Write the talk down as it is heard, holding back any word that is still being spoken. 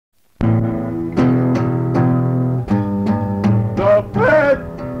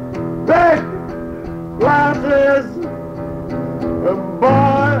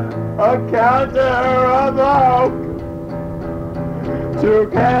a counter of oak. 2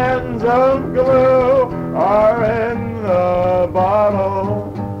 cans of glue are in the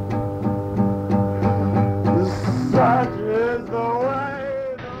bottle. Such is the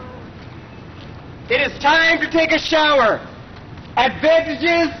way. It is time to take a shower.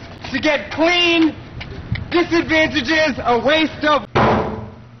 Advantages to get clean. Disadvantages, a waste of...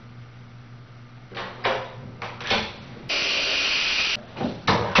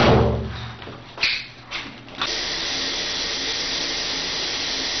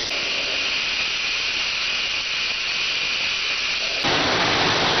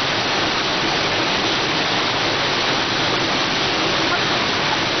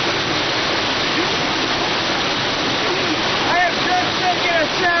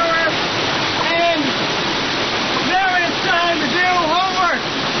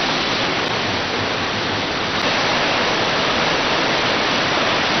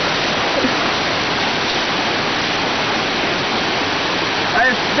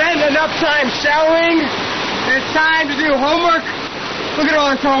 Enough time showering. It's time to do homework. Look at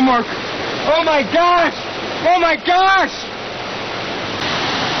all this homework. Oh my gosh! Oh my gosh!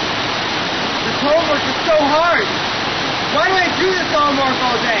 This homework is so hard. Why do I do this homework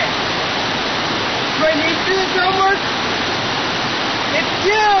all day? Do I need to do this homework? It's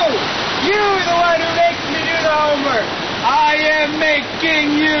you! You the one who makes me do the homework. I am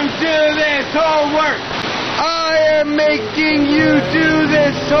making you do this homework. I am making you do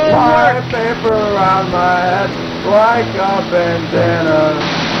this homework. Tie paper around my head like a bandana.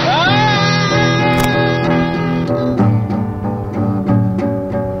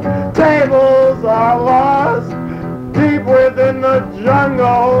 Tables are lost deep within the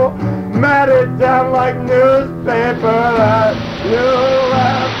jungle, matted down like newspaper that you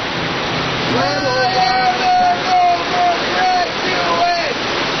left.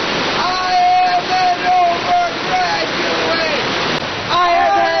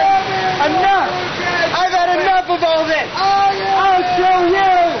 Of all this. I'll show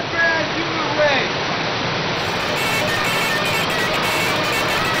you.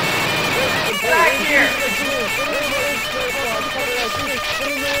 Back here.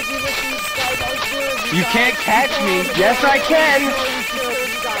 You can't catch me. Yes, I can.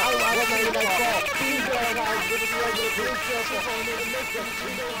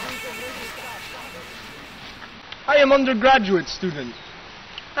 I am undergraduate student.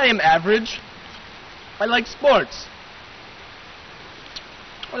 I am average. I like sports.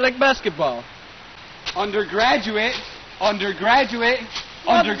 I like basketball. Undergraduate. What is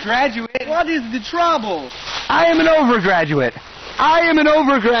the trouble? I am an overgraduate.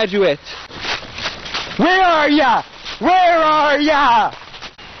 Where are ya?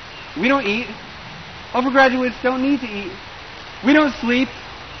 We don't eat. Overgraduates don't need to eat. We don't sleep.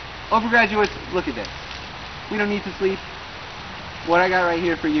 Overgraduates, look at this. We don't need to sleep. What I got right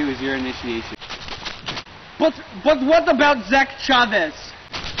here for you is your initiation. But what about Zach Chavez?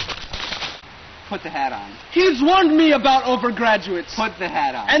 Put the hat on. He's warned me about overgraduates. Put the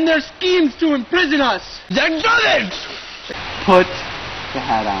hat on. And their schemes to imprison us. Zach Chavez! Put the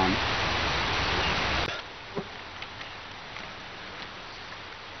hat on.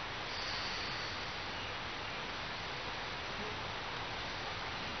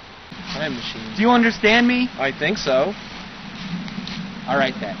 Time machine. Do you understand me? I think so. All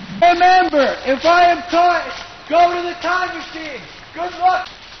right, then. Remember, if I am caught, go to the time machine. Good luck.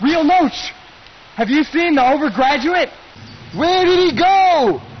 Real Noach, have you seen the overgraduate? Where did he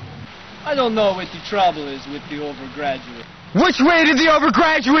go? I don't know what the trouble is with the overgraduate. Which way did the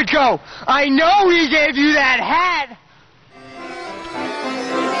overgraduate go? I know he gave you that hat.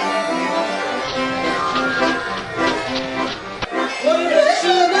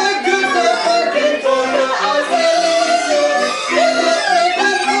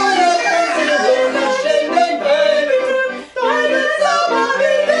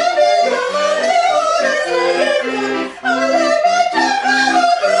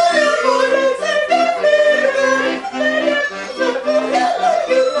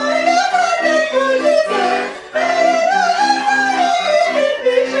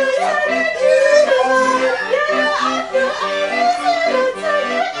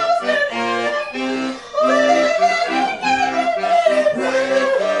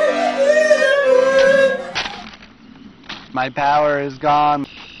 My power is gone.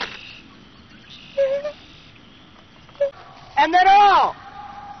 And then all!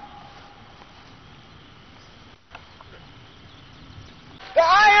 The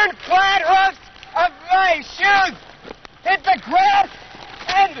iron-clad hoofs of my shoes hit the grass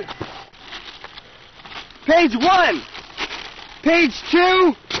and... Page 1. Page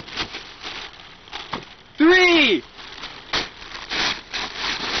 2. 3,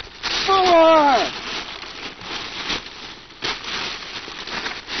 4.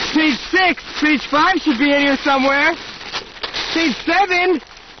 Page 6. Page 5 should be in here somewhere. Page 7.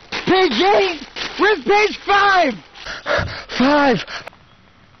 Page 8. Where's page 5? 5.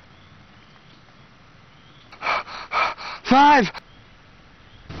 5.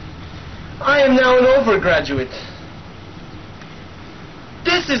 I am now an overgraduate.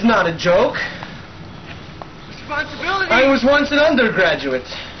 This is not a joke. Responsibility. I was once an undergraduate.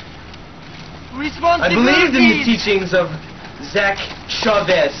 Responsibility. I believed in the teachings of Zach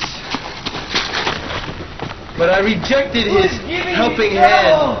Chavez. But I rejected his helping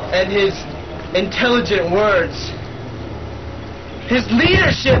hand and his intelligent words. His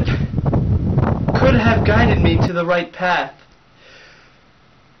leadership could have guided me to the right path.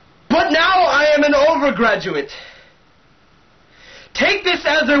 But now I am an overgraduate. Take this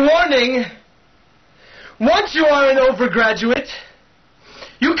as a warning. Once you are an overgraduate,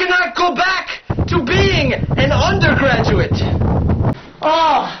 you cannot go back to being an undergraduate.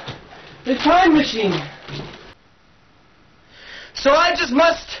 Ah, the time machine. So I just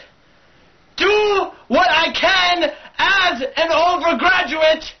must do what I can as an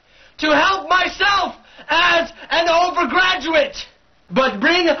overgraduate to help myself as an overgraduate. But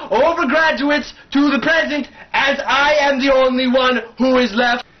bring overgraduates to the present, as I am the only one who is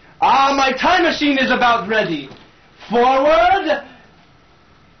left. Ah, my time machine is about ready. Forward.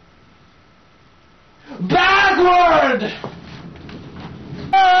 Backward.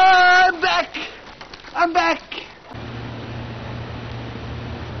 I'm back. I'm back.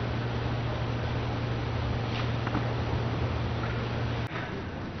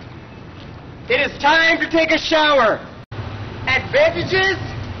 It is time to take a shower. Advantages: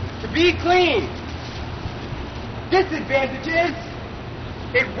 to be clean. Disadvantages: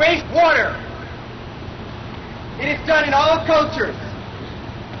 it wastes water. It is done in all cultures.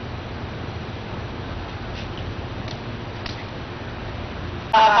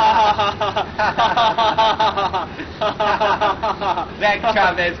 Zach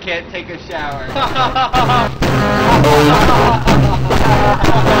Chavez can't take a shower.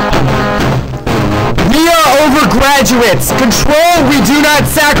 We are overgraduates. Control we do not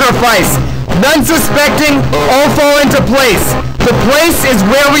sacrifice. None suspecting, all fall into place. The place is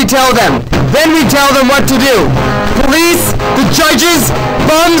where we tell them. Then we tell them what to do. Police, the judges,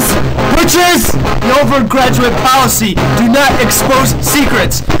 bums, butchers. The overgraduate policy: do not expose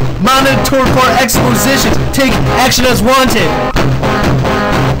secrets. Monitor for expositions. Take action as wanted.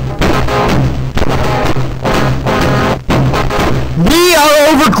 We are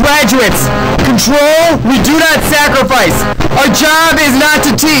overgraduates. Control we do not sacrifice. Our job is not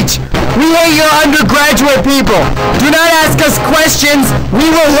to teach. We hate your undergraduate people. Do not ask us questions. We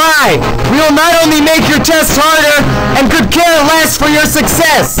will lie. We will not only make your tests harder and could care less for your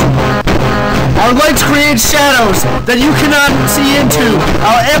success. Our lights create shadows that you cannot see into.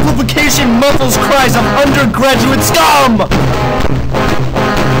 Our amplification muffles cries of undergraduate scum.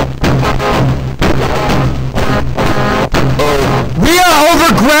 We are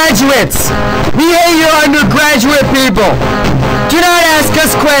overgraduates. We hate your undergraduate people. Do not ask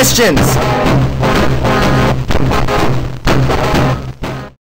us questions.